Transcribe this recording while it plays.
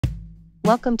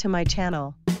Welcome to my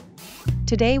channel.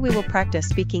 Today we will practice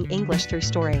speaking English through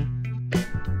story.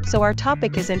 So our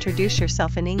topic is introduce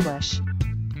yourself in English.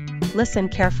 Listen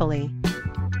carefully.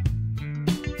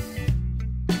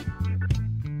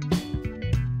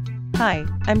 Hi,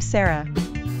 I'm Sarah.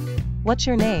 What's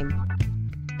your name?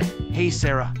 Hey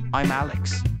Sarah, I'm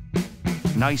Alex.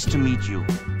 Nice to meet you.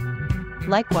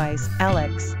 Likewise,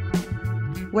 Alex.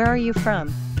 Where are you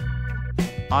from?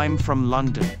 I'm from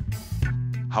London.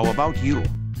 How about you?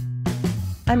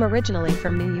 I'm originally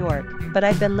from New York, but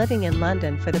I've been living in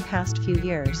London for the past few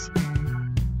years.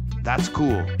 That's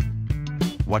cool.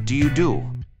 What do you do?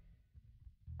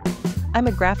 I'm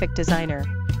a graphic designer.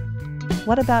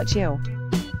 What about you?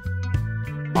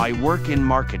 I work in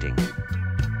marketing.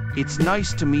 It's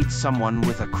nice to meet someone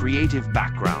with a creative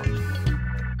background.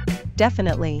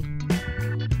 Definitely.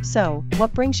 So,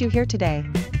 what brings you here today?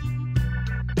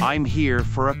 I'm here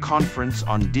for a conference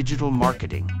on digital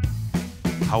marketing.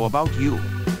 How about you?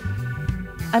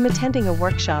 I'm attending a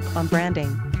workshop on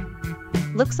branding.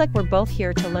 Looks like we're both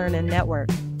here to learn and network.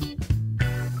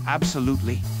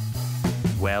 Absolutely.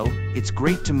 Well, it's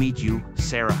great to meet you,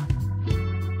 Sarah.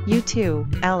 You too,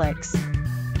 Alex.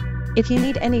 If you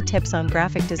need any tips on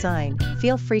graphic design,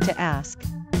 feel free to ask.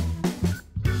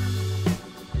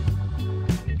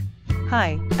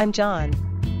 Hi, I'm John.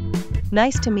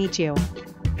 Nice to meet you.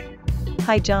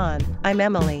 Hi John, I'm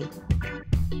Emily.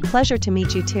 Pleasure to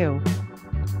meet you too.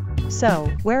 So,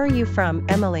 where are you from,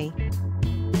 Emily?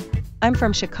 I'm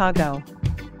from Chicago.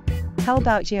 How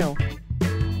about you?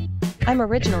 I'm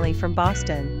originally from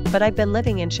Boston, but I've been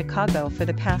living in Chicago for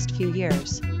the past few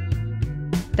years.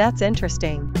 That's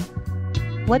interesting.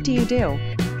 What do you do?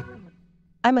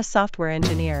 I'm a software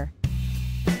engineer.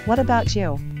 What about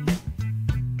you?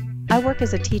 I work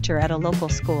as a teacher at a local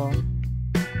school.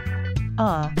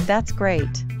 Ah, that's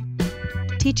great.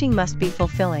 Teaching must be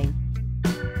fulfilling.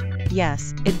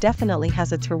 Yes, it definitely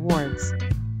has its rewards.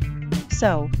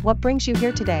 So, what brings you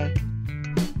here today?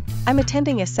 I'm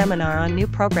attending a seminar on new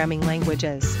programming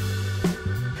languages.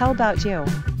 How about you?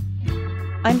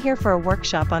 I'm here for a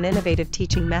workshop on innovative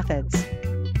teaching methods.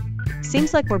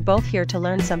 Seems like we're both here to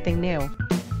learn something new.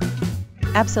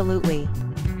 Absolutely.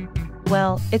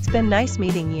 Well, it's been nice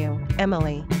meeting you,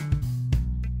 Emily.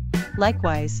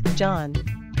 Likewise, John.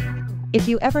 If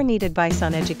you ever need advice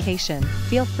on education,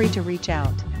 feel free to reach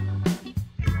out.